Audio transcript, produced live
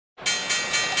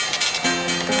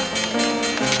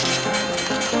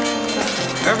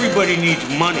Everybody needs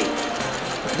money.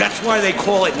 That's why they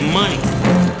call it money.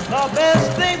 The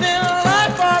best things in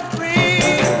life are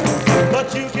free,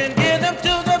 but you can give them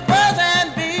to the birds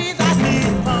and bees. I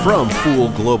need money. From Fool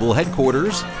Global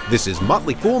Headquarters, this is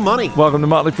Motley Fool Money. Welcome to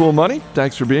Motley Fool Money.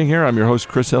 Thanks for being here. I'm your host,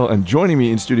 Chris Hill, and joining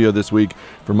me in studio this week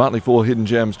from Motley Fool Hidden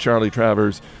Gems, Charlie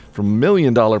Travers, from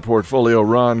Million Dollar Portfolio,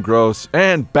 Ron Gross,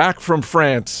 and back from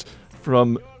France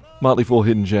from Motley Fool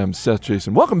Hidden Gems, Seth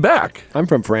Jason. Welcome back. I'm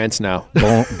from France now.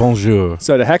 Bonjour.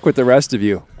 So to heck with the rest of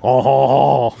you.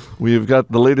 We've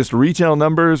got the latest retail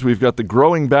numbers. We've got the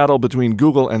growing battle between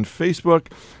Google and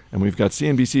Facebook. And we've got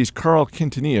CNBC's Carl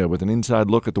Quintanilla with an inside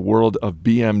look at the world of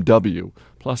BMW.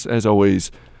 Plus, as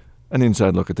always, an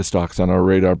inside look at the stocks on our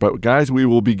radar. But guys, we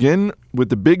will begin with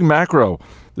the big macro.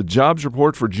 The jobs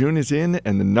report for June is in,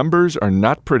 and the numbers are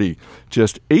not pretty.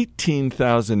 Just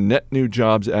 18,000 net new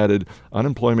jobs added.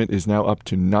 Unemployment is now up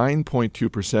to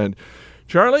 9.2%.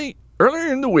 Charlie,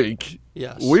 earlier in the week,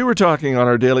 Yes. we were talking on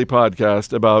our daily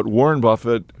podcast about Warren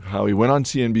Buffett, how he went on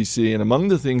CNBC, and among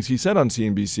the things he said on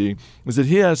CNBC was that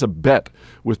he has a bet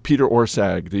with Peter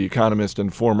Orszag, the economist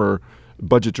and former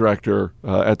budget director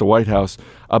at the White House,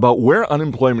 about where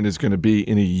unemployment is going to be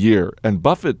in a year. And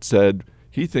Buffett said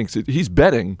he thinks he's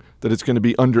betting that it's going to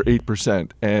be under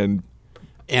 8%. And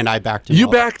I backed him. you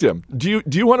up. backed him. Do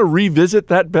you want to revisit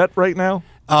that bet right now?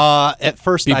 At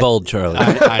first, Be bold, Charlie.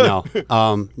 I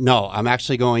know. No, I'm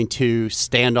actually going to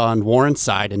stand on Warren's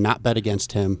side and not bet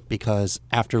against him because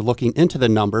after looking into the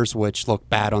numbers, which look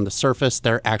bad on the surface,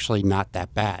 they're actually not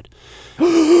that bad.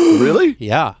 Really?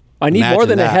 Yeah. I need more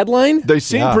than a headline? They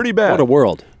seem pretty bad. What a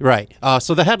world. Right.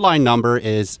 So the headline number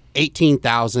is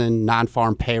 18,000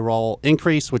 non-farm payroll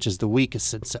increase, which is the weakest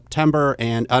since September,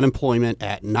 and unemployment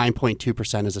at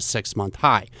 9.2% is a 6-month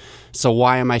high. So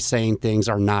why am I saying things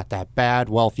are not that bad?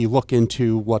 Well, if you look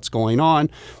into what's going on,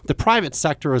 the private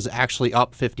sector is actually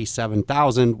up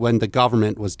 57,000 when the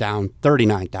government was down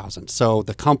 39,000. So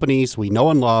the companies we know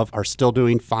and love are still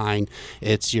doing fine.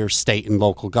 It's your state and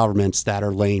local governments that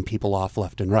are laying people off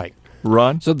left and right.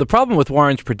 Ron? So the problem with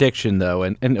Warren's prediction, though,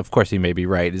 and of course he may be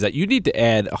right, is that you need to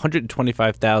add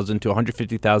 125,000 to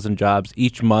 150,000 jobs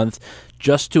each month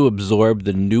just to absorb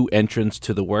the new entrants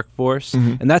to the workforce.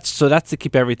 And that's to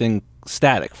keep everything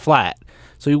static, flat.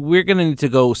 So we're going to need to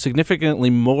go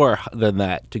significantly more than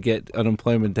that to get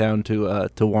unemployment down to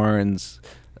Warren's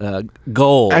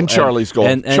goal. And Charlie's goal.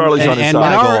 And Charlie's on his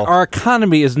side. our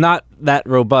economy is not that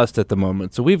robust at the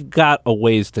moment, so we've got a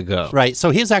ways to go. Right. So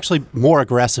he's actually more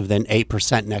aggressive than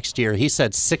 8% next year. He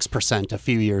said 6% a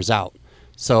few years out.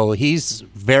 So he's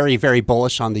very, very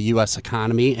bullish on the U.S.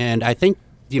 economy, and I think,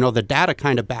 the data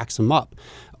kind of backs him up.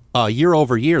 Year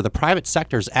over year, the private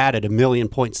sector's added 1.7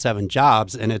 million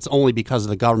jobs, and it's only because of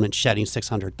the government shedding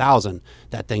 600,000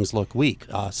 that things look weak.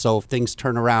 So if things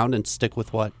turn around and stick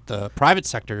with what the private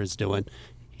sector is doing,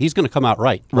 he's going to come out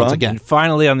right once again. And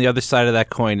finally, on the other side of that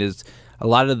coin is a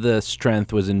lot of the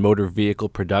strength was in motor vehicle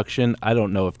production. I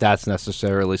don't know if that's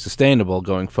necessarily sustainable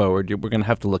going forward. We're going to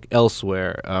have to look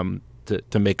elsewhere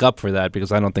to make up for that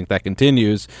because I don't think that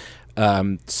continues.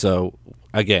 So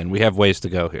again, we have ways to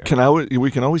go here. We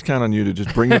can always count on you to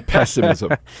just bring the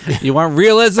pessimism. You want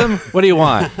realism? What do you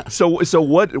want? So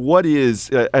what is,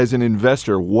 as an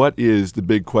investor, what is the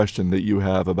big question that you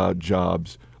have about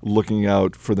jobs looking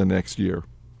out for the next year?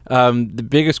 The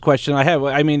biggest question I have,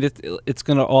 it's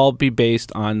going to all be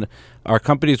based on, are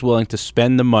companies willing to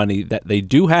spend the money that they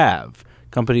do have?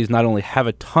 Companies not only have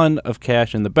a ton of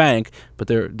cash in the bank, but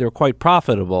they're quite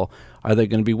profitable. Are they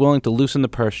going to be willing to loosen the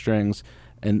purse strings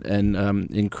and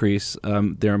increase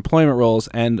their employment roles?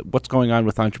 And what's going on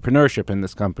with entrepreneurship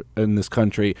in this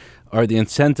country? Are the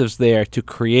incentives there to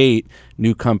create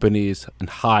new companies and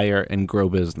hire and grow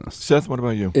business? Seth, what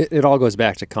about you? It all goes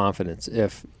back to confidence.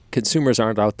 If consumers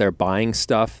aren't out there buying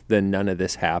stuff, then none of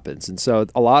this happens. And so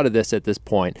a lot of this at this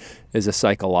point is a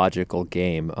psychological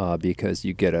game because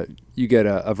you get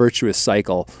a virtuous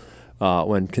cycle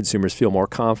when consumers feel more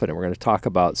confident. We're going to talk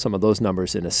about some of those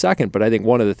numbers in a second, but I think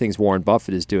one of the things Warren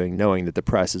Buffett is doing, knowing that the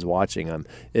press is watching him,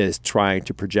 is trying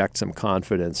to project some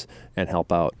confidence and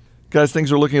help out. Guys,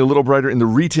 things are looking a little brighter in the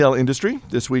retail industry.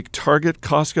 This week, Target,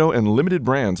 Costco, and Limited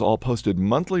Brands all posted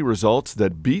monthly results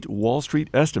that beat Wall Street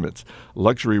estimates.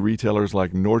 Luxury retailers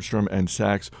like Nordstrom and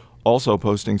Saks also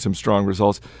posting some strong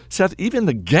results. Seth, even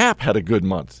the Gap had a good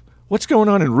month. What's going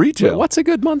on in retail? What's a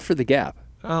good month for the Gap?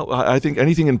 I think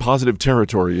anything in positive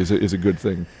territory is a good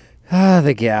thing.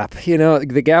 The Gap. You know,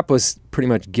 the Gap was pretty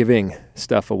much giving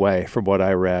stuff away from what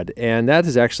I read. And that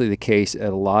is actually the case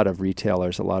at a lot of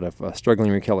retailers, a lot of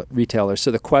struggling retailers.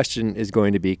 So the question is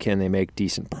going to be, can they make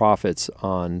decent profits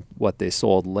on what they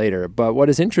sold later? But what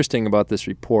is interesting about this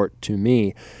report to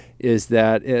me is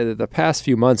that the past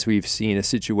few months we've seen a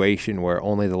situation where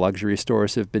only the luxury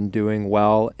stores have been doing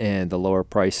well and the lower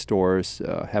price stores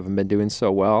haven't been doing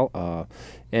so well.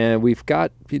 And we've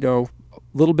got,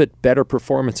 a little bit better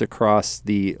performance across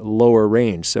the lower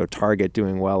range. So Target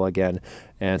doing well again,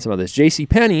 and some of this.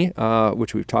 JCPenney,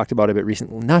 which we've talked about a bit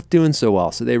recently, not doing so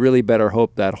well. So they really better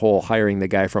hope that whole hiring the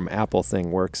guy from Apple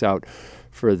thing works out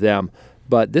for them.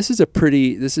 But this is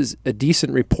a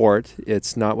decent report.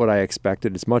 It's not what I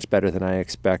expected. It's much better than I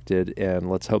expected,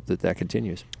 and let's hope that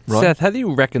continues. Right. Seth, how do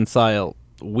you reconcile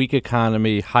weak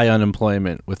economy, high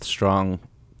unemployment with strong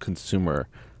consumer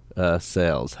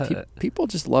sales? People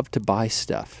just love to buy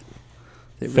stuff.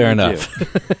 They Fair really enough.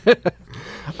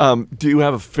 Do you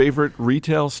have a favorite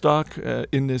retail stock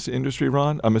in this industry,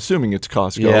 Ron? I'm assuming it's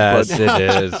Costco. Yes, but it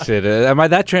is. It is. Am I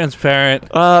that transparent?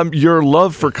 Your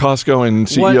love for Costco and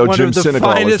CEO one Jim of the Sinegal is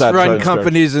finest that run transparent?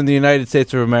 companies in the United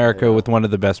States of America with one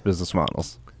of the best business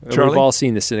models. Charlie? We've all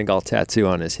seen the Sinegal tattoo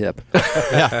on his hip.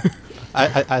 Yeah.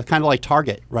 I kind of like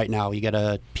Target right now. You get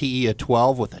a PE of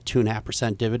 12 with a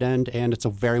 2.5% dividend, and it's a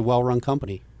very well-run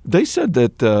company. They said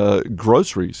that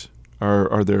groceries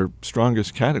are their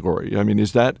strongest category. I mean,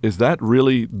 is that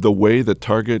really the way that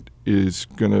Target is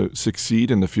going to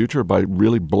succeed in the future, by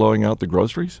really blowing out the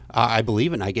groceries? I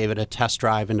believe it. And I gave it a test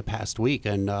drive in the past week,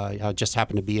 and I just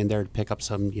happened to be in there to pick up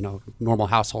some, normal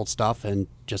household stuff and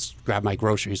just grab my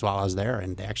groceries while I was there,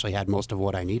 and they actually had most of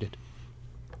what I needed.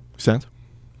 Seth?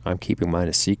 I'm keeping mine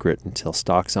a secret until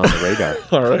stock's on the radar.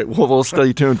 All right, well, we'll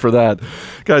stay tuned for that.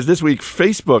 Guys, this week,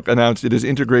 Facebook announced it is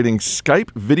integrating Skype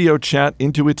video chat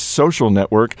into its social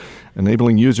network,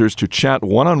 enabling users to chat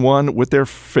one-on-one with their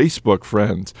Facebook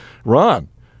friends. Ron,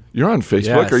 you're on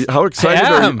Facebook. Yes. How excited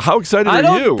I are am. you? How excited I are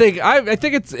don't you? think I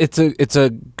think it's a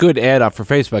good ad up for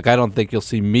Facebook. I don't think you'll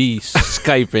see me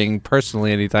Skyping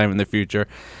personally anytime in the future.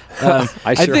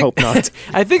 I sure hope not.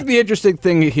 I think the interesting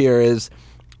thing here is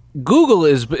Google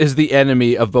is the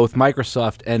enemy of both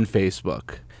Microsoft and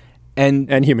Facebook.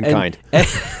 And humankind.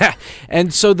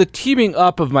 And so the teaming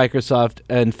up of Microsoft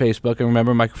and Facebook, and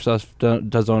remember Microsoft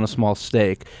does own a small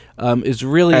stake, is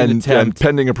really an attempt. And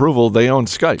pending approval, they own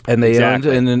Skype. And they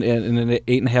Exactly. owned in an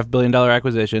 $8.5 billion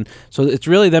acquisition. So it's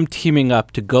really them teaming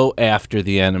up to go after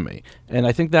the enemy. And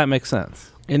I think that makes sense.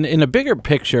 In a bigger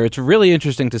picture, it's really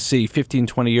interesting to see 15,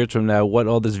 20 years from now what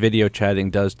all this video chatting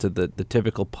does to the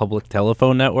typical public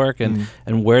telephone network and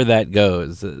where that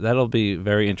goes. That'll be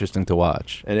very interesting to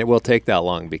watch. And it will take that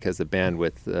long because the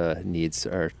bandwidth needs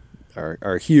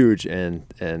are huge and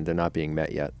they're not being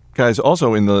met yet. Guys,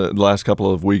 also in the last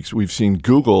couple of weeks, we've seen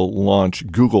Google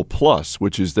launch Google Plus,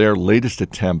 which is their latest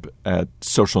attempt at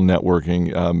social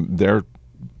networking. They're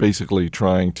basically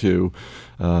trying to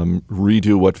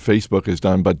redo what Facebook has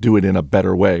done, but do it in a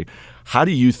better way. How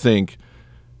do you think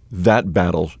that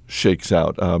battle shakes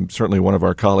out? Certainly one of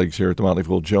our colleagues here at the Motley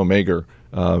Fool, Joe Mager,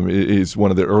 is one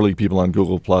of the early people on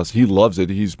Google Plus. He loves it.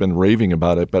 He's been raving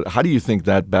about it. But how do you think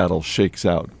that battle shakes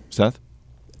out? Seth?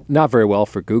 Not very well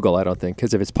for Google, I don't think,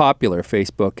 because if it's popular,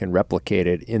 Facebook can replicate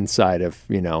it inside of,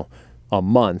 a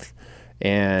month.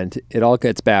 And it all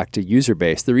gets back to user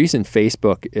base. The reason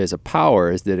Facebook is a power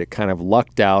is that it kind of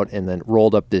lucked out and then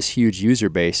rolled up this huge user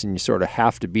base, and you sort of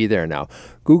have to be there now.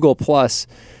 Google Plus,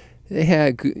 they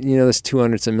had, this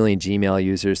 200-some million Gmail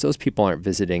users. Those people aren't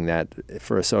visiting that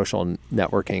for a social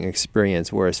networking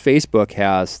experience, whereas Facebook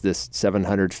has this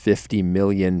 750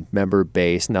 million member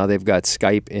base. Now they've got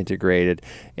Skype integrated,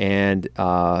 and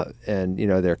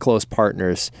they're close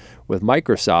partners with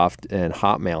Microsoft, and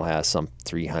Hotmail has some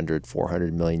 300,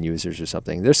 400 million users or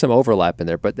something. There's some overlap in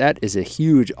there, but that is a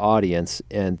huge audience,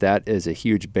 and that is a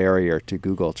huge barrier to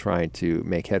Google trying to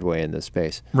make headway in this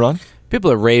space. Ron?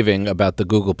 People are raving about the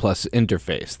Google Plus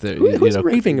interface. Who's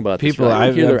raving about people, this?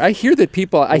 I hear that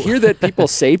people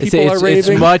say people are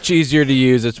raving. It's much easier to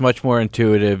use. It's much more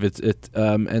intuitive.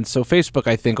 And so Facebook,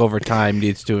 I think, over time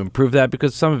needs to improve that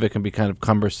because some of it can be kind of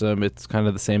cumbersome. It's kind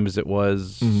of the same as it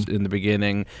was in the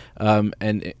beginning.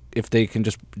 And if they can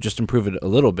just improve it a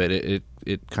little bit,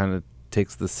 it kind of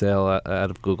takes the sale out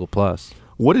of Google Plus.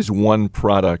 What is one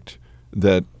product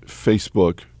that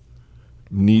Facebook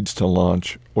needs to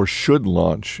launch or should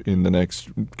launch in the next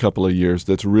couple of years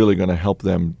that's really going to help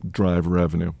them drive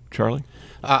revenue? Charlie?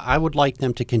 I would like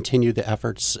them to continue the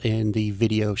efforts in the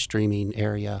video streaming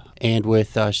area. And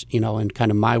with, in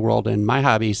kind of my world and my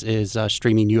hobbies is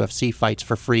streaming UFC fights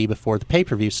for free before the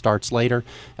pay-per-view starts later.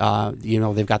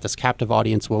 They've got this captive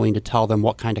audience willing to tell them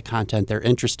what kind of content they're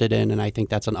interested in, and I think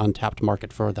that's an untapped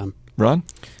market for them. Ron?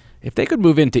 If they could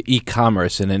move into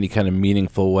e-commerce in any kind of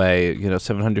meaningful way,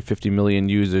 750 million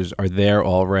users are there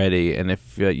already. And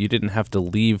if you didn't have to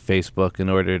leave Facebook in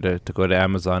order to go to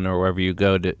Amazon or wherever you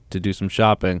go to do some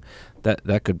shopping,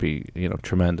 that could be,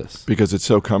 tremendous. Because it's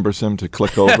so cumbersome to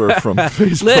click over from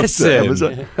Facebook to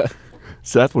Amazon.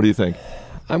 Seth, what do you think?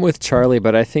 I'm with Charlie,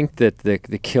 but I think that the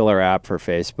killer app for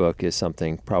Facebook is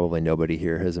something probably nobody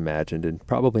here has imagined, and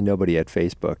probably nobody at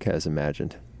Facebook has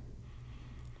imagined.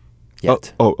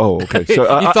 Yet. Okay.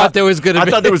 So you thought there was going to be...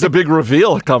 I thought there was a big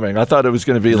reveal coming. I thought it was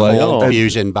going to be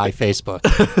Fusion by Facebook.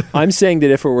 I'm saying that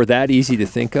if it were that easy to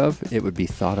think of, it would be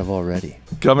thought of already.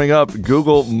 Coming up,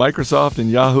 Google, Microsoft,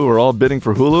 and Yahoo are all bidding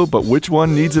for Hulu, but which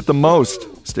one needs it the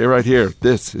most? Stay right here.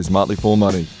 This is Motley Fool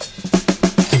Money.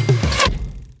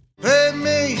 Pay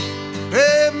me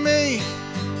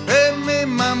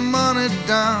my money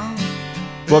down.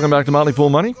 Welcome back to Motley Fool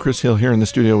Money. Chris Hill here in the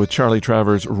studio with Charlie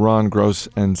Travers, Ron Gross,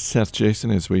 and Seth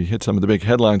Jason as we hit some of the big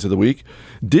headlines of the week.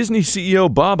 Disney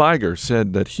CEO Bob Iger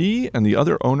said that he and the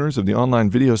other owners of the online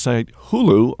video site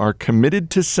Hulu are committed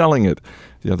to selling it.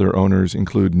 The other owners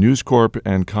include News Corp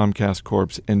and Comcast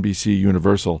Corp's NBC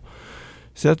Universal.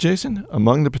 Seth Jason,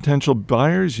 among the potential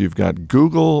buyers, you've got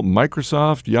Google,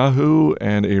 Microsoft, Yahoo,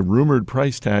 and a rumored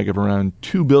price tag of around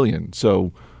 $2 billion.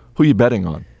 So who are you betting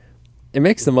on? It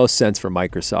makes the most sense for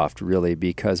Microsoft, really,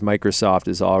 because Microsoft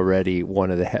is already one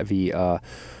of the heavy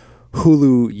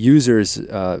Hulu users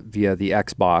via the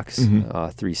Xbox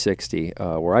 360,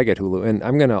 where I get Hulu. And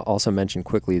I'm going to also mention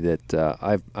quickly that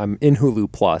I'm in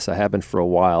Hulu Plus. I have been for a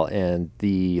while, and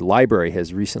the library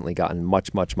has recently gotten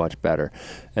much, much, much better.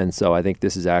 And so I think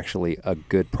this is actually a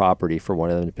good property for one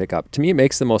of them to pick up. To me, it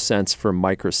makes the most sense for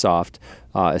Microsoft,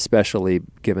 especially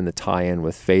given the tie-in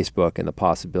with Facebook and the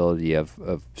possibility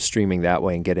of streaming that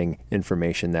way and getting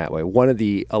information that way. One of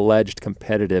the alleged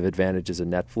competitive advantages of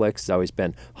Netflix has always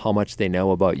been how much they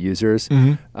know about users.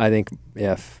 I think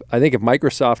if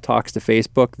Microsoft talks to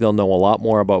Facebook, they'll know a lot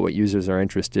more about what users are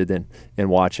interested in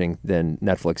watching than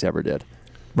Netflix ever did.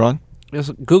 Ron? Yes,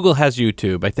 Google has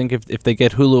YouTube. I think if they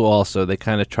get Hulu also, they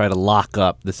kind of try to lock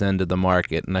up this end of the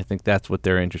market, and I think that's what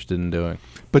they're interested in doing.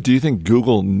 But do you think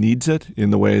Google needs it in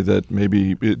the way that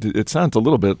maybe it sounds a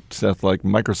little bit, Seth, like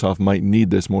Microsoft might need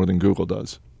this more than Google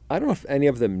does? I don't know if any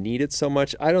of them need it so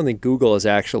much. I don't think Google is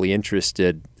actually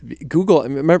interested.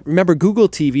 Remember Google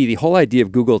TV, the whole idea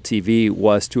of Google TV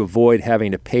was to avoid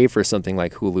having to pay for something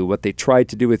like Hulu. What they tried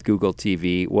to do with Google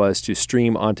TV was to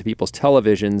stream onto people's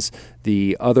televisions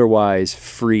the otherwise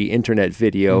free internet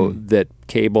video that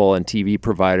cable and TV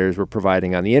providers were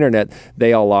providing on the internet.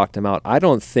 They all locked them out. I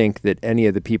don't think that any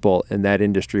of the people in that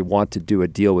industry want to do a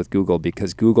deal with Google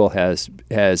because Google has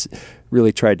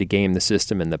really tried to game the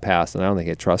system in the past, and I don't think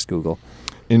they trust Google.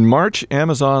 In March,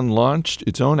 Amazon launched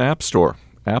its own app store.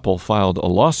 Apple filed a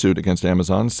lawsuit against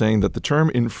Amazon saying that the term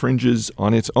infringes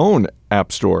on its own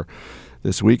app store.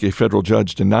 This week, a federal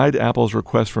judge denied Apple's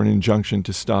request for an injunction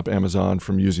to stop Amazon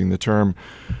from using the term.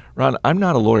 Ron, I'm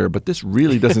not a lawyer, but this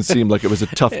really doesn't seem like it was a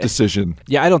tough decision.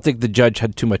 Yeah, I don't think the judge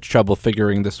had too much trouble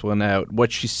figuring this one out.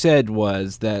 What she said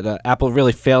was that Apple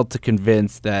really failed to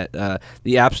convince that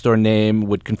the App Store name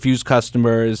would confuse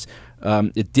customers,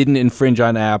 it didn't infringe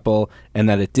on Apple, and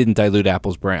that it didn't dilute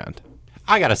Apple's brand.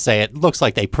 I got to say, it looks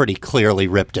like they pretty clearly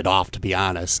ripped it off, to be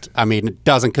honest. I mean, it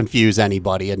doesn't confuse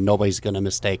anybody, and nobody's going to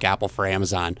mistake Apple for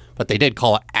Amazon. But they did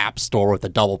call it App Store with a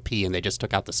double P, and they just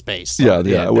took out the space. So. Yeah.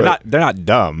 They're not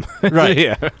dumb. Right.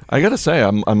 Yeah. I got to say,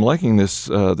 I'm liking this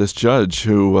judge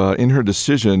who, in her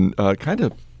decision, kind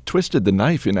of twisted the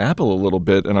knife in Apple a little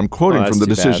bit, and I'm quoting from the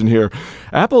decision here.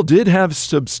 Apple did have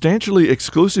substantially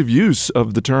exclusive use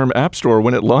of the term App Store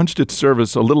when it launched its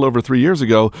service a little over 3 years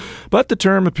ago, but the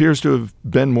term appears to have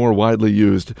been more widely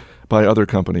used by other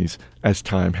companies as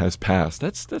time has passed.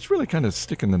 That's really kind of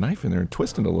sticking the knife in there and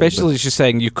twisting it a little Basically, bit. she's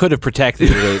saying you could have protected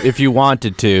it if you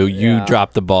wanted to. You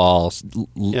dropped the ball.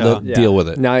 Deal with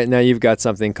it. Now you've got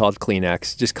something called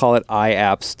Kleenex. Just call it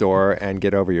iApp Store and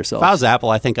get over yourself. If I was Apple,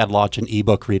 I think I'd launch an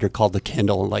ebook reader called the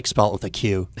Kindle and spell it with a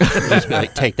Q. Just be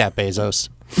like, take that, Bezos.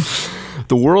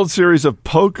 The World Series of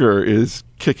Poker is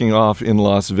kicking off in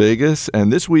Las Vegas,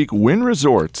 and this week Wynn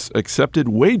Resorts accepted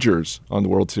wagers on the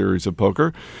World Series of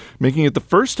Poker, making it the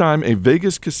first time a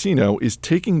Vegas casino is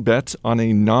taking bets on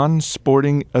a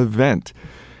non-sporting event.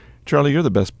 Charlie, you're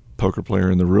the best poker player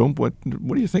in the room. What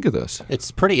do you think of this? It's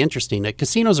pretty interesting. At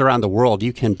casinos around the world,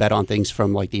 you can bet on things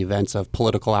from like the events of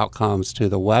political outcomes to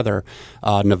the weather.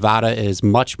 Nevada is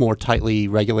much more tightly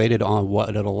regulated on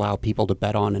what it'll allow people to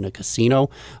bet on in a casino.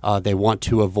 They want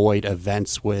to avoid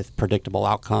events with predictable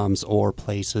outcomes or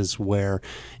places where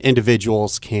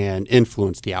individuals can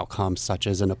influence the outcomes, such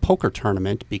as in a poker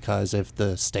tournament, because if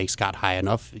the stakes got high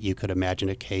enough, you could imagine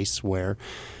a case where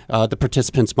the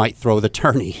participants might throw the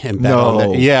tourney and bet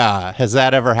on it. Yeah. Has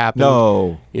that ever happened?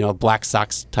 No. Black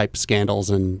Sox type scandals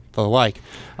and the like.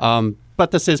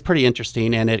 But this is pretty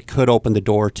interesting, and it could open the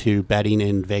door to betting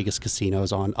in Vegas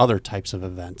casinos on other types of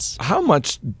events. How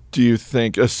much do you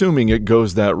think, assuming it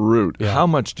goes that route, how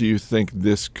much do you think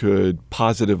this could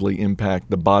positively impact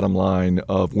the bottom line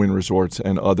of Wynn Resorts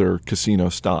and other casino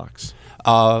stocks?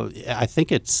 I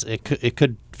think it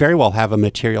could very well have a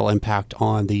material impact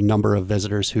on the number of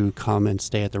visitors who come and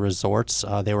stay at the resorts.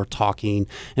 They were talking,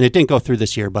 and it didn't go through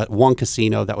this year, but one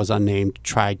casino that was unnamed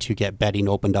tried to get betting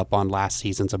opened up on last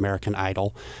season's American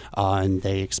Idol, and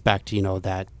they expect,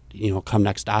 that come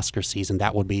next Oscar season,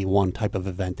 that would be one type of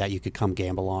event that you could come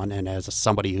gamble on. And as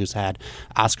somebody who's had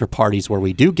Oscar parties where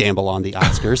we do gamble on the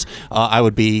Oscars, I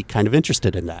would be kind of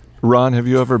interested in that. Ron, have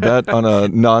you ever bet on a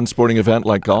non-sporting event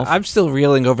like golf? I'm still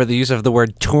reeling over the use of the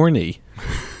word tourney.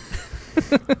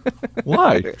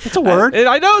 Why? It's a word.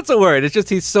 I know it's a word. It's just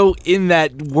he's so in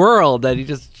that world that he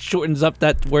just shortens up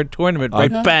that word tournament.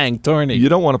 Right, bang, tourney. You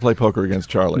don't want to play poker against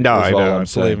Charlie. No, I all don't. I'm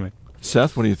saying. Believe me.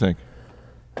 Seth, what do you think?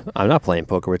 I'm not playing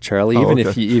poker with Charlie. Oh, Even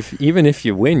okay. even if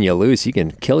you win, you lose, he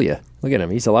can kill you. Look at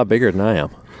him. He's a lot bigger than I am.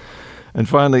 And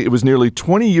finally, it was nearly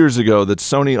 20 years ago that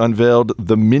Sony unveiled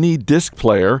the mini disc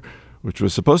player, which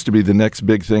was supposed to be the next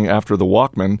big thing after the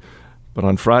Walkman. But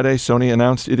on Friday, Sony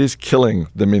announced it is killing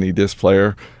the mini disc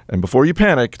player. And before you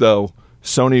panic, though,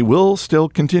 Sony will still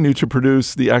continue to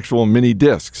produce the actual mini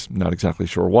discs. Not exactly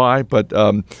sure why, but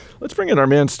let's bring in our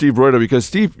man Steve Reuter, because,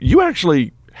 Steve, you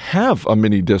actually have a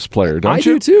mini disc player, don't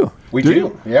you? I do, too. We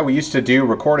do. Yeah, we used to do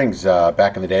recordings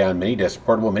back in the day on mini disc,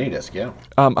 portable mini disc, yeah.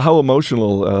 How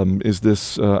emotional is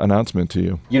this announcement to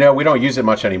you? We don't use it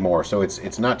much anymore, so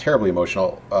it's not terribly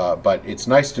emotional, but it's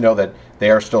nice to know that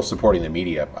they are still supporting the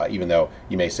media, even though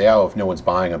you may say, if no one's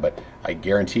buying them, but I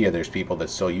guarantee you there's people that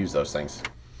still use those things.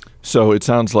 So it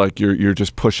sounds like you're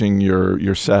just pushing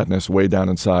your sadness way down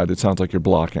inside. It sounds like you're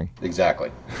blocking.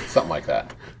 Exactly. Something like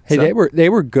that. Hey, they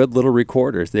were good little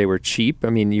recorders. They were cheap. I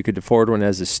mean, you could afford one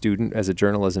as a student, as a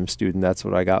journalism student. That's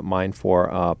what I got mine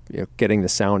for. Getting the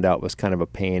sound out was kind of a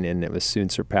pain, and it was soon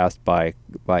surpassed by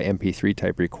MP3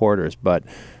 type recorders. But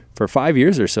for 5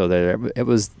 years or so, it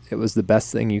was the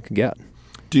best thing you could get.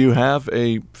 Do you have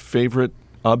a favorite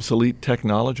obsolete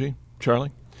technology,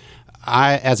 Charlie?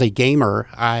 As a gamer,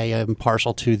 I am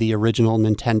partial to the original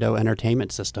Nintendo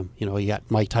Entertainment System. You got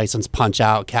Mike Tyson's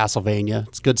Punch-Out!, Castlevania.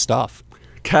 It's good stuff.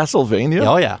 Castlevania?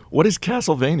 Oh, yeah. What is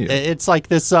Castlevania? It's like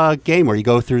this game where you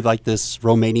go through like this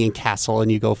Romanian castle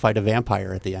and you go fight a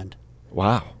vampire at the end.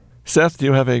 Wow. Seth, do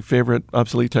you have a favorite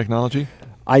obsolete technology?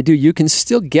 I do. You can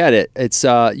still get it. It's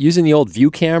using the old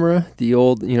view camera, the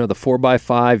old, the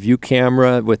 4x5 view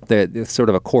camera with the sort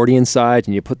of accordion sides,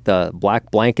 and you put the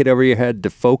black blanket over your head to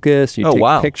focus. You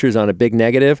take pictures on a big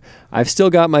negative. I've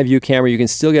still got my view camera. You can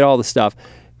still get all the stuff.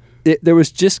 There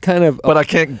was just kind of... But I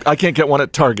can't get one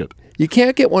at Target. You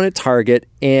can't get one at Target,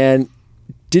 and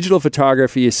digital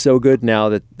photography is so good now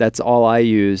that that's all I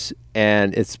use,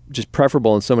 and it's just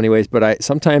preferable in so many ways. But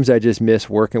sometimes I just miss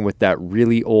working with that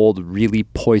really old, really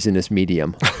poisonous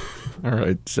medium. All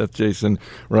right, Seth Jason,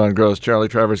 Ron Gross, Charlie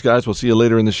Travers. Guys, we'll see you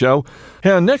later in the show. Hey,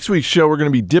 on next week's show, we're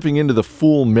going to be dipping into the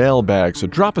Fool mailbag, so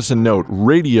drop us a note,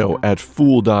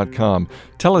 radio@fool.com.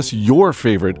 Tell us your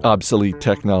favorite obsolete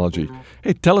technology.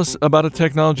 Hey, tell us about a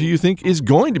technology you think is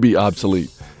going to be obsolete.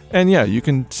 And yeah, you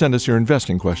can send us your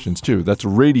investing questions too. That's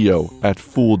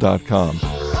radio@fool.com.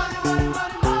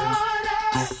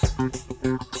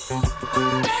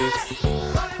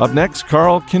 Up next,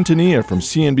 Carl Quintanilla from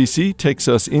CNBC takes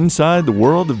us inside the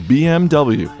world of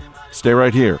BMW. Stay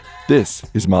right here. This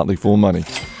is Motley Fool Money.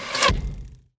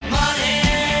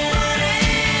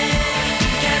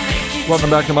 Welcome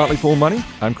back to Motley Fool Money.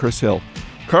 I'm Chris Hill.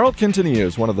 Carl Quintanilla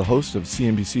is one of the hosts of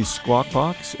CNBC's Squawk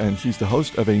Box, and he's the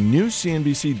host of a new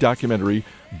CNBC documentary,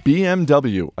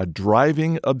 BMW, A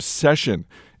Driving Obsession.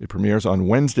 It premieres on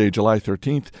Wednesday, July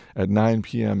 13th at 9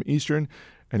 p.m. Eastern,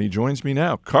 and he joins me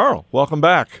now. Carl, welcome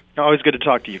back. Always good to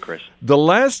talk to you, Chris. The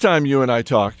last time you and I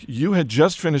talked, you had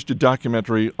just finished a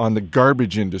documentary on the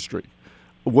garbage industry.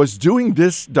 Was doing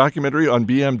this documentary on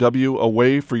BMW a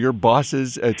way for your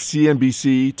bosses at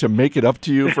CNBC to make it up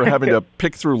to you for having to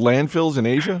pick through landfills in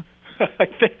Asia?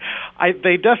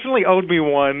 They definitely owed me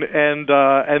one, and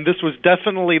this was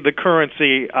definitely the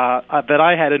currency that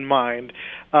I had in mind.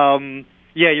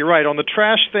 Yeah, you're right. On the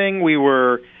trash thing, we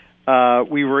were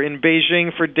in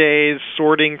Beijing for days,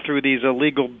 sorting through these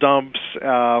illegal dumps,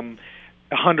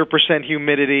 100%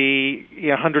 humidity,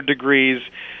 100 degrees.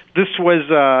 This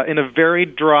was in a very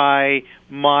dry,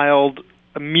 mild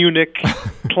Munich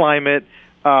climate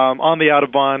on the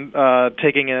Autobahn,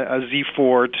 taking a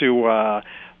Z4 to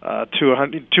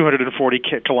 240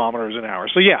 kilometers an hour.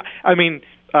 So yeah, I mean,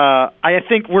 I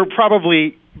think we're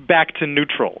probably back to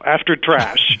neutral after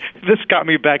trash. This got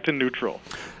me back to neutral.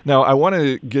 Now, I want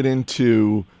to get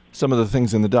into some of the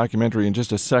things in the documentary in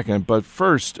just a second, but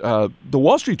first, the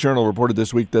Wall Street Journal reported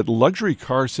this week that luxury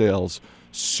car sales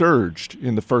surged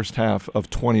in the first half of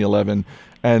 2011,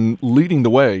 and leading the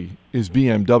way is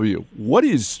BMW. What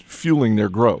is fueling their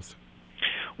growth?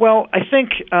 Well, I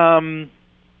think,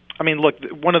 look,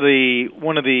 one of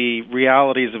the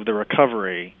realities of the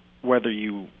recovery, whether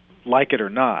you like it or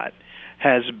not,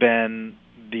 has been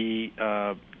the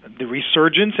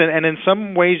resurgence, and in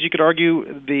some ways you could argue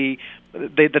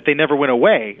that they never went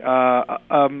away.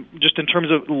 Just in terms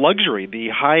of luxury, the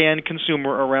high-end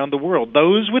consumer around the world,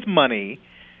 those with money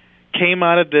came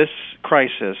out of this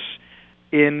crisis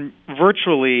in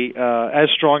virtually as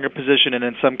strong a position, and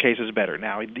in some cases better.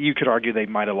 Now, you could argue they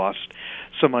might have lost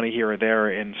some money here or there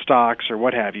in stocks or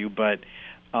what have you, but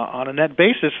on a net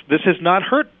basis, this has not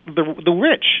hurt the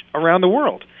rich around the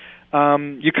world.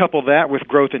 You couple that with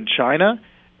growth in China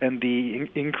and the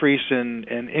increase in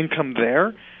income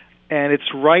there, and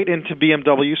it's right into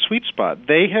BMW's sweet spot.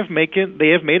 They have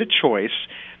made a choice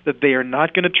that they are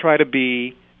not going to try to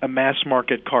be a mass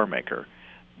market car maker.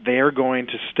 They are going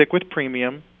to stick with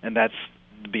premium, and that's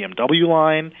the BMW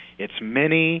line, it's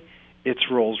Mini, it's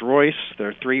Rolls-Royce. There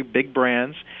are three big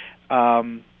brands,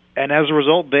 and as a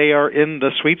result, they are in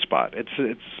the sweet spot.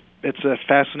 It's a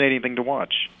fascinating thing to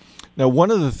watch. Now,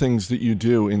 one of the things that you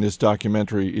do in this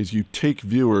documentary is you take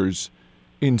viewers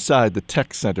inside the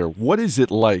tech center. What is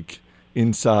it like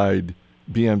inside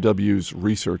BMW's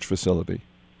research facility?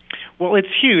 Well, it's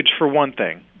huge for one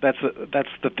thing. That's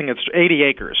the thing. It's 80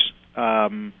 acres.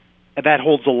 And that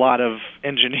holds a lot of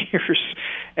engineers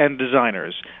and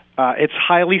designers. It's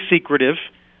highly secretive.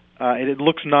 It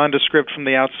looks nondescript from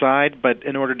the outside, but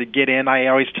in order to get in, I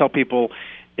always tell people,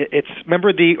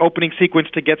 remember the opening sequence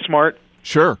to Get Smart?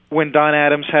 Sure. When Don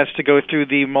Adams has to go through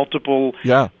the multiple, he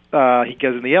goes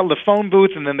in the phone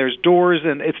booth, and then there's doors,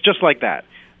 and it's just like that.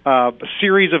 A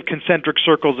series of concentric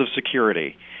circles of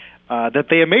security that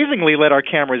they amazingly let our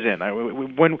cameras in.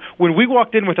 When we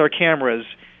walked in with our cameras,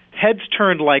 heads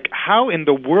turned like, how in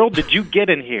the world did you get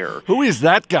in here? Who is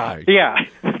that guy? Yeah,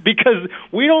 because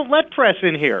we don't let press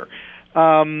in here.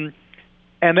 And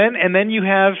then you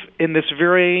have, in this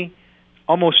very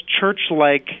almost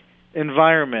church-like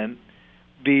environment,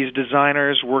 these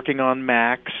designers working on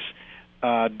Macs,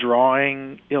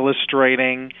 drawing,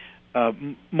 illustrating,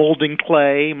 molding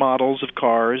clay models of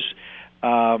cars,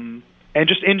 and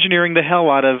just engineering the hell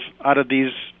out of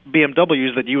these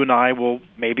BMWs that you and I will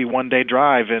maybe one day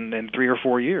drive in 3 or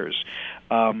 4 years.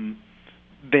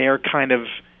 They are kind of,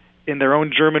 in their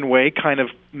own German way, kind of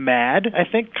mad, I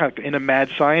think, kind of in a mad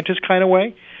scientist kind of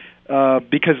way,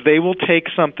 because they will take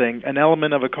something, an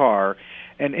element of a car,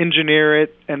 and engineer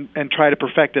it and try to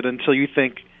perfect it until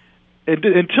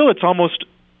it's almost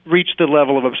reached the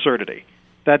level of absurdity.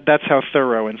 That's how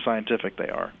thorough and scientific they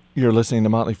are. You're listening to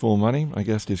Motley Fool Money. My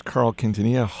guest is Carl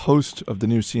Quintanilla, host of the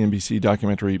new CNBC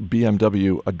documentary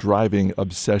BMW, A Driving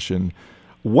Obsession.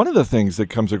 One of the things that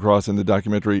comes across in the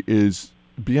documentary is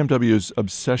BMW's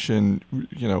obsession,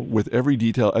 with every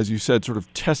detail, as you said, sort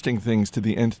of testing things to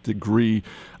the nth degree,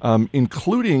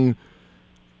 including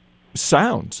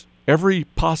sounds. Every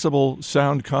possible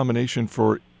sound combination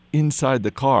for inside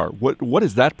the car. What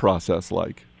is that process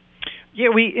like? Yeah,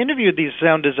 we interviewed these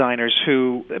sound designers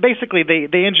who basically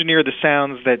they engineer the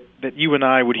sounds that you and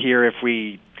I would hear if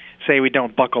we say we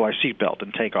don't buckle our seatbelt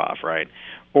and take off, right?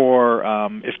 Or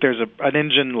if there's an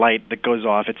engine light that goes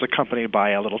off, it's accompanied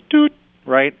by a little toot,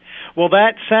 right? Well,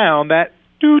 that sound, that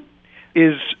toot,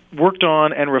 is worked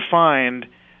on and refined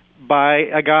by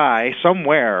a guy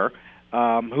somewhere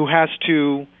who has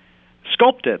to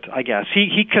sculpt it, I guess.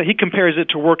 He compares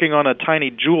it to working on a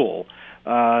tiny jewel,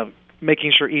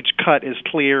 making sure each cut is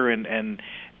clear and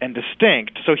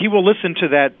distinct. So he will listen to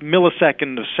that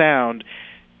millisecond of sound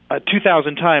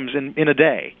 2,000 times in a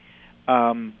day,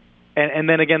 and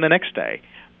then again the next day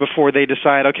before they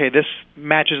decide, okay, this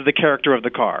matches the character of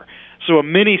the car. So a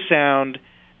Mini sound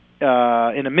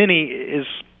in a Mini is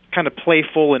kind of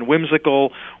playful and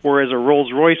whimsical, whereas a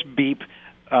Rolls-Royce beep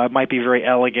might be very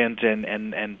elegant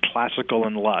and classical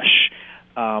and lush.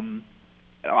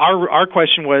 Our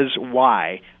question was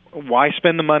why? Why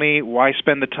spend the money? Why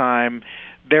spend the time?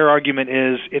 Their argument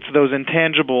is it's those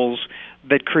intangibles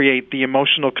that create the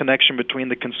emotional connection between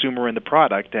the consumer and the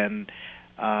product. And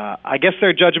I guess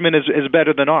their judgment is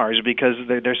better than ours because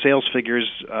their sales figures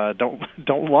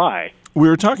don't lie. We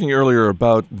were talking earlier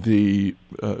about the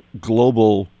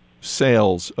global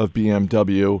sales of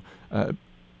BMW.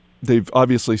 They've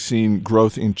obviously seen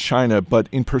growth in China, but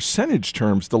in percentage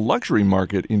terms, the luxury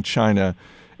market in China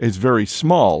is very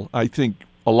small. I think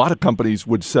a lot of companies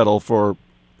would settle for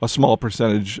a small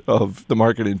percentage of the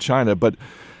market in China, but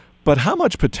how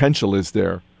much potential is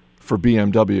there for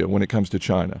BMW when it comes to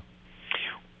China?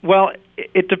 Well,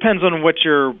 it depends on what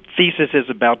your thesis is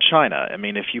about China. I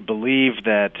mean, if you believe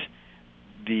that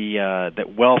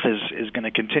that wealth is going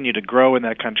to continue to grow in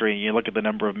that country, and you look at the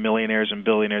number of millionaires and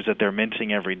billionaires that they're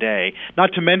minting every day,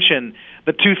 not to mention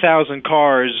the 2,000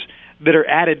 cars that are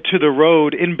added to the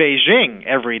road in Beijing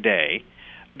every day,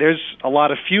 there's a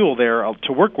lot of fuel there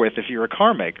to work with if you're a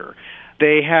car maker.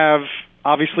 They have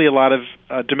obviously a lot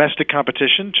of domestic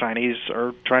competition. Chinese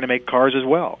are trying to make cars as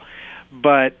well.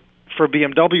 But for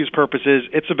BMW's purposes,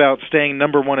 it's about staying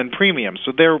number one in premium.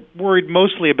 So they're worried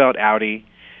mostly about Audi,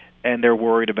 and they're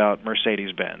worried about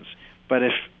Mercedes-Benz. But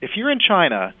if you're in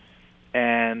China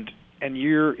and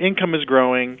your income is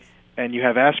growing and you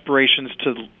have aspirations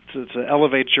to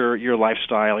elevate your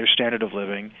lifestyle, your standard of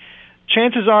living,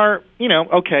 chances are,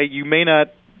 okay, you may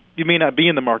not be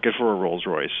in the market for a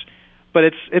Rolls-Royce, but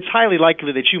it's highly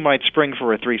likely that you might spring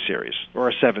for a 3 Series or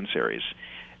a 7 Series.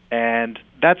 And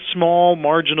that small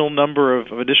marginal number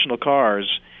of additional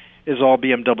cars is all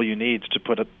BMW needs to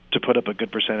put up a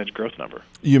good percentage growth number.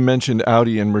 You mentioned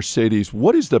Audi and Mercedes.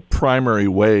 What is the primary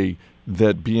way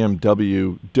that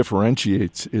BMW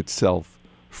differentiates itself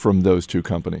from those two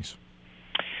companies?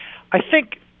 I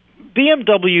think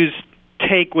BMW's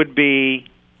take would be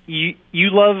you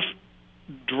love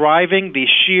driving, the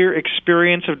sheer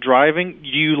experience of driving.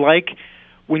 You like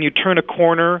when you turn a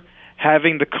corner,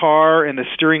 having the car and the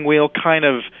steering wheel kind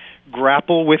of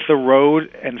grapple with the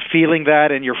road and feeling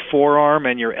that in your forearm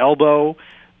and your elbow.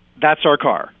 That's our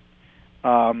car.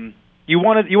 You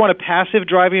want a passive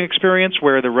driving experience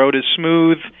where the road is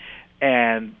smooth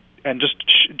and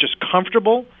just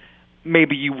comfortable.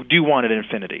 Maybe you do want an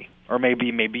Infiniti, or maybe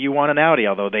you want an Audi.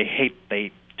 Although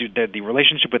the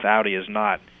relationship with Audi is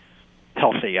not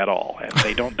healthy at all, and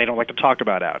they don't like to talk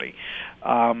about Audi.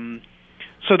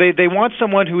 So they want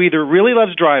someone who either really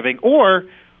loves driving or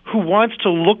who wants to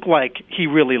look like he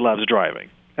really loves driving.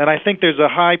 And I think there's a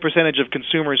high percentage of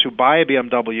consumers who buy a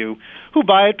BMW who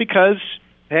buy it because,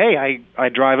 hey, I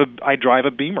drive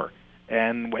a Beamer,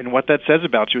 and what that says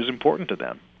about you is important to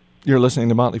them. You're listening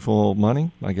to Motley Fool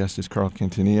Money. My guest is Carl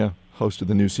Quintanilla, host of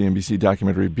the new CNBC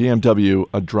documentary BMW: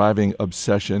 A Driving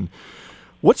Obsession.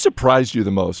 What surprised you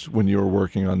the most when you were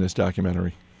working on this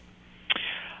documentary?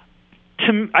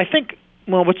 I think,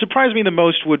 what surprised me the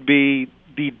most would be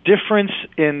the difference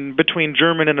between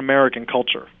German and American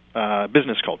culture,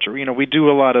 business culture. We do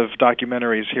a lot of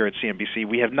documentaries here at CNBC.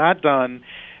 We have not done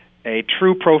a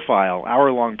true profile,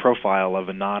 hour-long profile of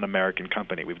a non-American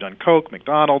company. We've done Coke,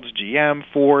 McDonald's, GM,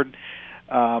 Ford.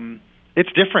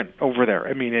 It's different over there.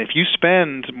 I mean, if you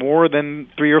spend more than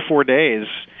 3 or 4 days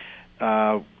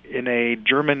in a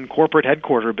German corporate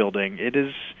headquarter building, it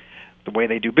is the way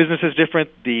they do business is different.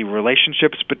 The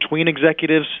relationships between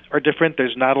executives are different.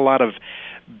 There's not a lot of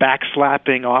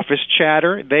backslapping office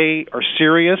chatter. They are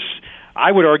serious.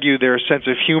 I would argue their sense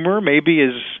of humor maybe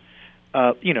is,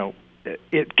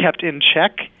 it kept in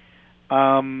check.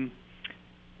 I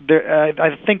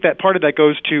think that part of that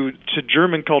goes to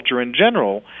German culture in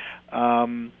general,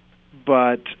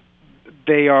 but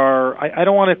they are. I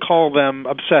don't want to call them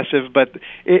obsessive, but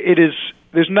it is.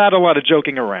 There's not a lot of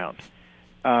joking around.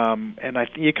 And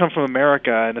you come from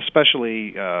America, and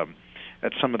especially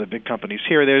at some of the big companies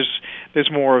here,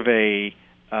 there's more of a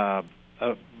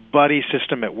buddy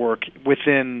system at work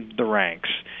within the ranks.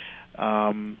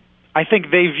 I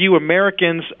think they view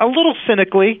Americans a little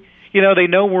cynically. They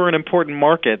know we're an important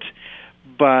market,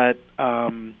 but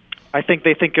I think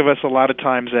they think of us a lot of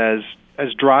times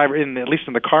as driver, at least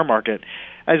in the car market,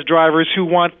 as drivers who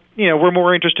want. We're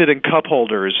more interested in cup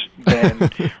holders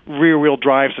than rear-wheel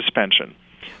drive suspension.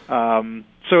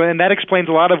 And that explains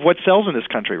a lot of what sells in this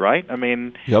country, right? I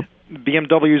mean, yep.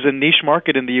 BMW is a niche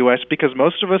market in the U.S. because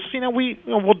most of us,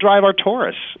 we'll drive our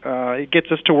Taurus. It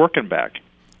gets us to work and back.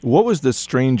 What was the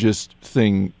strangest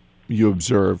thing you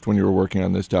observed when you were working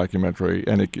on this documentary?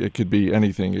 And it could be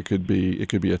anything. It could be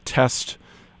a test.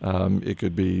 It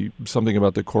could be something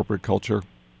about the corporate culture.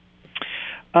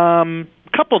 A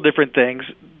couple different things.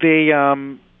 They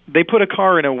put a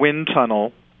car in a wind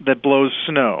tunnel that blows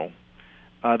snow.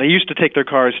 They used to take their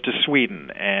cars to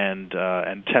Sweden and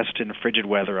test in frigid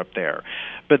weather up there,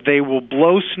 but they will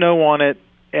blow snow on it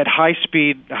at high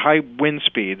wind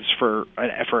speeds for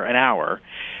an hour,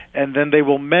 and then they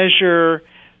will measure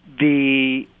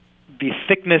the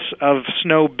thickness of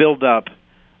snow buildup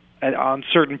on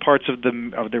certain parts of the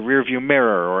rearview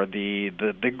mirror or the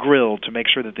grill to make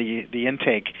sure that the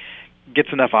intake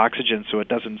gets enough oxygen so it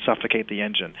doesn't suffocate the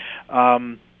engine.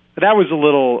 That was a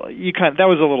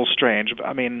little strange.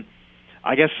 I mean,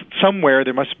 I guess somewhere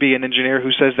there must be an engineer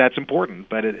who says that's important,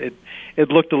 but it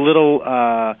looked a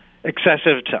little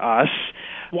excessive to us.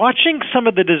 Watching some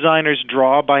of the designers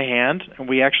draw by hand, and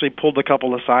we actually pulled a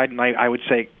couple aside, and I would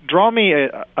say, draw me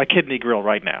a kidney grill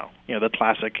right now. You know, the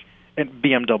classic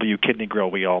BMW kidney grill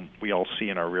we all see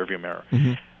in our rearview mirror.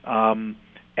 Mm-hmm.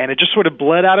 And it just sort of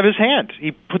bled out of his hand.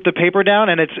 He put the paper down,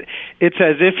 and it's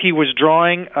as if he was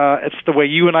drawing. It's the way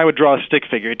you and I would draw a stick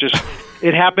figure.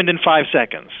 It happened in 5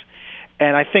 seconds,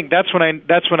 and I think that's when I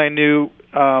knew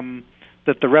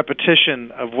that the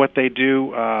repetition of what they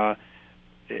do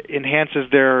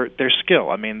enhances their skill.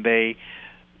 I mean,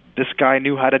 this guy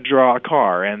knew how to draw a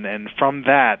car, and from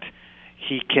that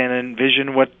he can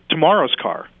envision what tomorrow's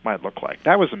car might look like.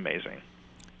 That was amazing.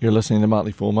 You're listening to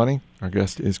Motley Fool Money. Our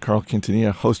guest is Carl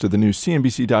Quintanilla, host of the new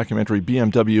CNBC documentary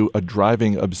BMW: A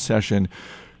Driving Obsession.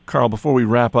 Carl, before we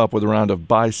wrap up with a round of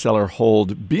buy, sell, or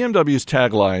hold, BMW's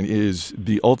tagline is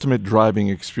the ultimate driving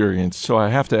experience. So I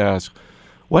have to ask,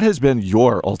 what has been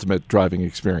your ultimate driving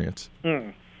experience?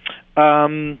 Very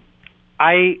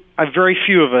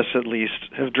few of us, at least,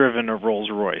 have driven a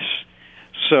Rolls-Royce.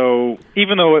 So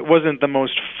even though it wasn't the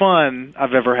most fun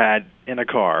I've ever had in a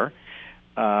car,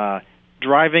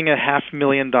 driving a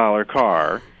 $500,000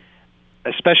 car,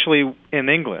 especially in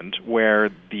England,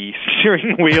 where the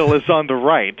steering wheel is on the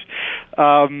right,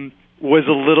 was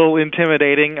a little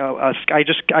intimidating. I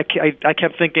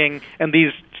kept thinking, and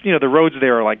these, the roads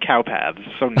there are like cow paths,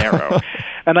 so narrow,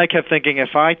 and I kept thinking,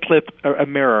 if I clip a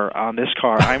mirror on this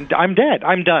car, I'm dead.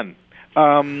 I'm done.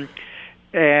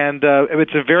 And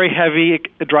it's a very heavy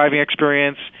driving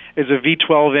experience. It's a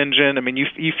V12 engine. I mean,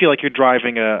 you feel like you're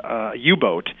driving a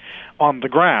U-boat on the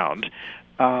ground.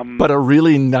 But a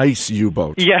really nice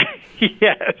U-boat. Yeah,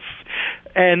 yes.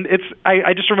 And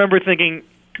I just remember thinking,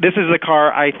 this is a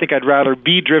car I think I'd rather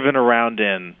be driven around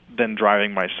in than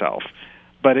driving myself.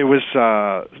 But it was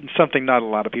something not a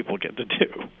lot of people get to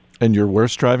do. And your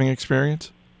worst driving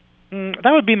experience?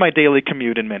 That would be my daily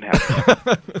commute in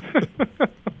Manhattan.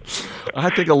 I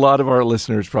think a lot of our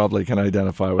listeners probably can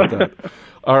identify with that.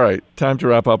 All right, time to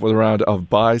wrap up with a round of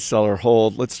buy, sell, or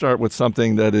hold. Let's start with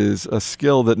something that is a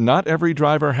skill that not every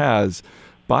driver has.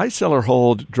 Buy, sell, or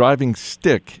hold driving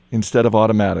stick instead of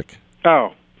automatic.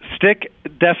 Oh, stick,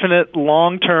 definite,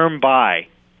 long-term buy.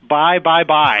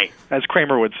 Buy, as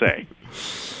Kramer would say.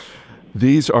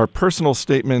 These are personal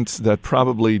statements that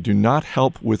probably do not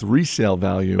help with resale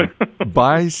value.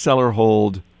 Buy, sell, or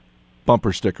hold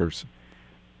bumper stickers.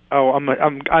 Oh,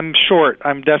 I'm short.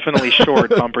 I'm definitely short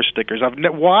bumper stickers.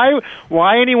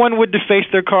 Why anyone would deface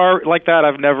their car like that,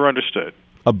 I've never understood.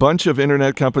 A bunch of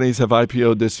internet companies have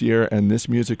IPO'd this year, and this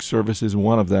music service is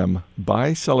one of them.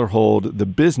 Buy, sell, or hold the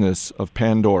business of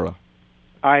Pandora.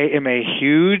 I am a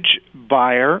huge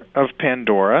buyer of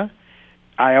Pandora.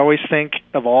 I always think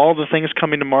of all the things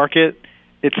coming to market,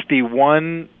 it's the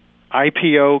one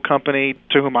IPO company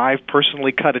to whom I've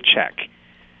personally cut a check.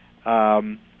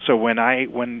 So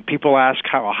when people ask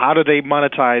how do they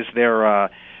monetize their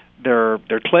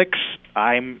clicks,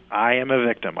 I am a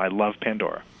victim. I love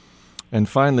Pandora. And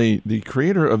finally, the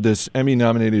creator of this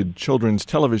Emmy-nominated children's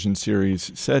television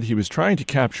series said he was trying to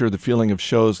capture the feeling of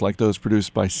shows like those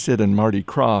produced by Sid and Marty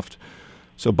Krofft.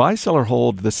 So buy, sell, or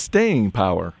hold the staying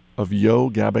power of Yo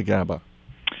Gabba Gabba.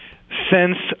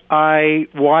 Since I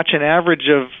watch an average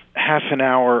of half an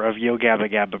hour of Yo Gabba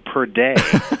Gabba per day,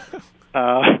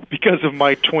 because of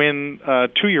my twin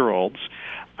 2-year-olds,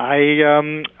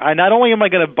 I not only am I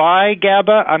going to buy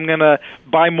GABA, I'm going to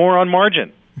buy more on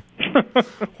margin.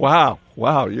 Wow.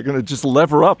 You're going to just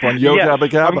lever up on Yo Gabba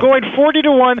Gabba. I'm going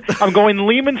 40-1. I'm going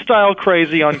Lehman-style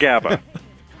crazy on GABA.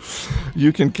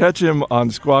 You can catch him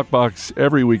on Squawk Box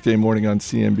every weekday morning on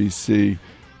CNBC.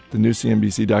 The new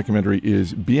CNBC documentary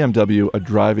is BMW: A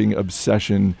Driving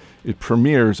Obsession. It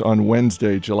premieres on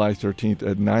Wednesday, July 13th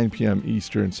at 9 p.m.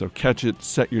 Eastern. So catch it,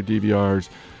 set your DVRs.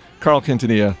 Carl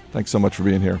Quintanilla, thanks so much for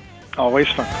being here. Always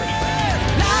fun, Chris.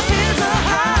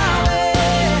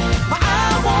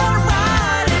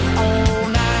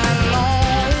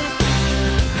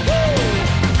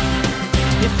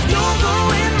 If you're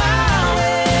going my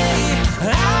way,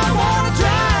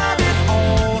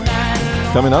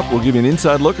 Coming up, we'll give you an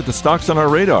inside look at the stocks on our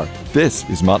radar. This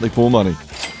is Motley Fool Money.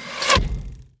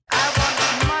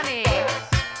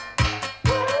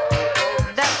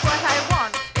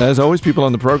 As always, people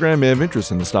on the program may have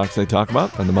interest in the stocks they talk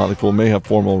about, and the Motley Fool may have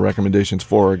formal recommendations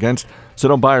for or against, so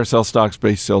don't buy or sell stocks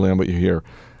based solely on what you hear.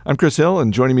 I'm Chris Hill,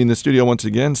 and joining me in the studio once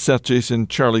again, Seth Jason,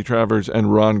 Charlie Travers,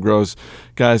 and Ron Gross.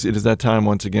 Guys, it is that time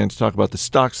once again to talk about the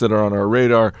stocks that are on our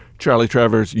radar. Charlie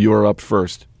Travers, you are up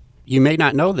first. You may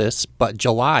not know this, but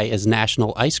July is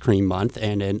National Ice Cream Month,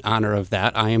 and in honor of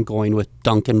that, I am going with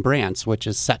Dunkin' Brands, which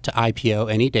is set to IPO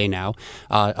any day now.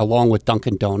 Along with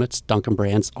Dunkin' Donuts, Dunkin'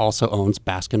 Brands also owns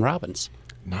Baskin-Robbins.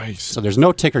 Nice. So there's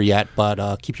no ticker yet,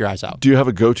 but keep your eyes out. Do you have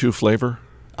a go-to flavor?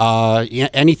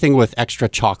 Anything with extra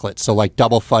chocolate, so like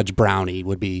double fudge brownie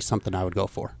would be something I would go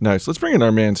for. Nice. Let's bring in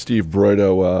our man, Steve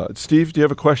Broido. Steve, do you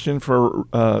have a question for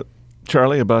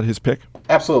Charlie about his pick?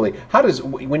 Absolutely. How does,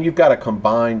 when you've got a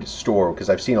combined store, because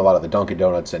I've seen a lot of the Dunkin'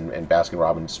 Donuts and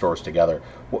Baskin-Robbins stores together,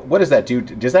 what does that do?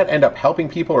 Does that end up helping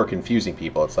people or confusing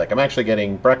people? It's like, I'm actually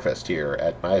getting breakfast here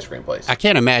at my ice cream place. I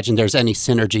can't imagine there's any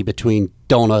synergy between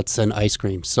donuts and ice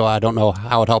cream, so I don't know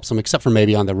how it helps them, except for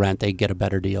maybe on the rent, they get a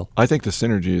better deal. I think the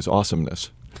synergy is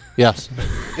awesomeness. Yes.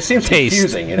 It seems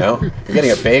confusing, you know? You're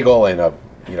getting a bagel and a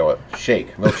milkshake.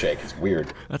 It's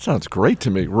weird. That sounds great to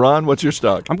me. Ron, what's your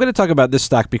stock? I'm going to talk about this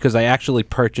stock because I actually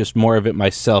purchased more of it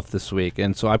myself this week.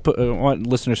 And so I want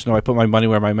listeners to know I put my money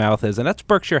where my mouth is, and that's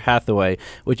Berkshire Hathaway,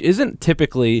 which isn't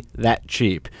typically that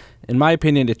cheap. In my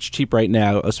opinion, it's cheap right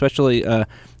now, especially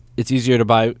it's easier to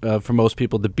buy for most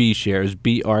people the B shares.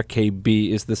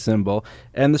 BRKB is the symbol.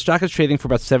 And the stock is trading for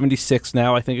about 76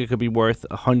 now. I think it could be worth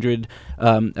 100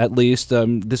 at least.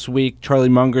 This week, Charlie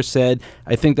Munger said,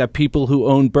 I think that people who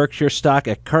own Berkshire stock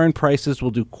at current prices will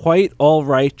do quite all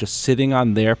right just sitting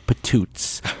on their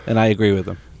patoots. And I agree with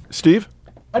him. Steve?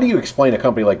 How do you explain a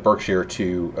company like Berkshire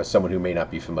to someone who may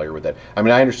not be familiar with it? I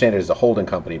mean, I understand it as a holding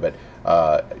company, but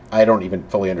I don't even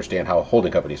fully understand how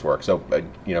holding companies work. So,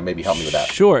 maybe help me with that.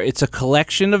 Sure. It's a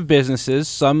collection of businesses,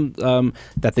 some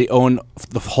that they own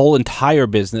the whole entire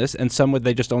business, and some where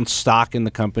they just own stock in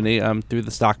the company through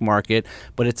the stock market.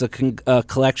 But it's a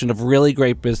collection of really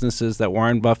great businesses that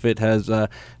Warren Buffett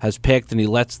has picked, and he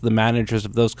lets the managers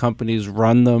of those companies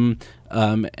run them.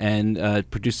 And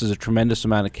produces a tremendous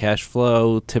amount of cash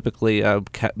flow, typically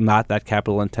not that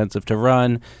capital intensive to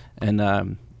run,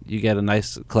 and you get a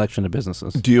nice collection of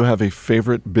businesses. Do you have a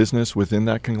favorite business within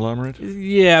that conglomerate?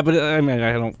 Yeah, but I mean,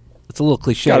 I don't. It's a little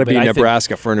cliche. Got to be but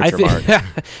Nebraska Furniture Mart.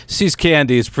 See's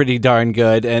Candy is pretty darn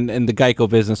good, and the Geico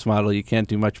business model, you can't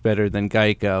do much better than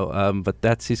Geico. But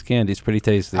that See's Candy is pretty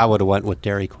tasty. I would have went with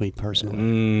Dairy Queen personally.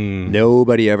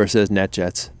 Nobody ever says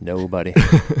NetJets. Nobody.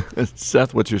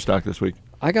 Seth, what's your stock this week?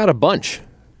 I got a bunch.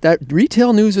 That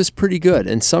retail news is pretty good,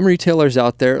 and some retailers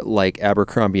out there, like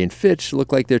Abercrombie & Fitch,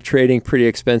 look like they're trading pretty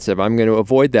expensive. I'm going to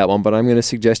avoid that one, but I'm going to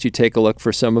suggest you take a look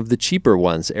for some of the cheaper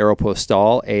ones.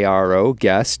 Aeropostale, ARO,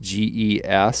 Guess,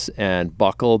 GES, and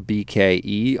Buckle,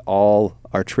 BKE, all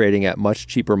are trading at much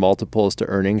cheaper multiples to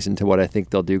earnings and to what I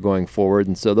think they'll do going forward.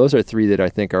 And so those are three that I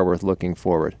think are worth looking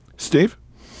forward. Steve?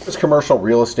 Is commercial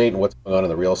real estate and what's going on in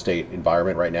the real estate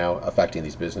environment right now affecting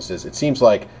these businesses? It seems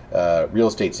like real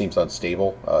estate seems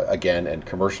unstable again, and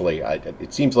commercially,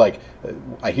 it seems like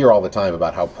I hear all the time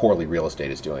about how poorly real estate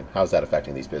is doing. How's that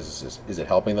affecting these businesses? Is it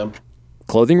helping them?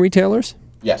 Clothing retailers?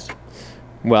 Yes.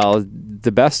 Well,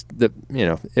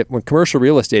 when commercial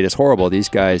real estate is horrible, these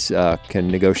guys can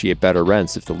negotiate better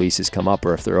rents if the leases come up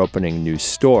or if they're opening new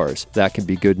stores. That can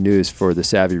be good news for the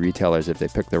savvy retailers if they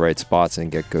pick the right spots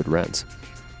and get good rents.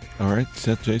 All right,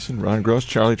 Seth Jason, Ron Gross,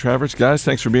 Charlie Travers. Guys,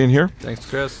 thanks for being here. Thanks,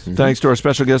 Chris. Mm-hmm. Thanks to our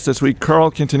special guest this week,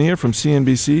 Carl Quintanilla from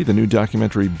CNBC. The new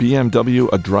documentary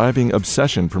BMW, A Driving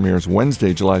Obsession premieres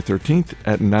Wednesday, July 13th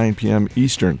at 9 p.m.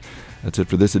 Eastern. That's it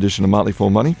for this edition of Motley Fool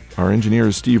Money. Our engineer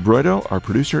is Steve Broido. Our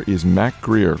producer is Mac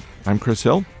Greer. I'm Chris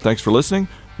Hill. Thanks for listening.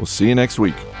 We'll see you next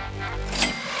week.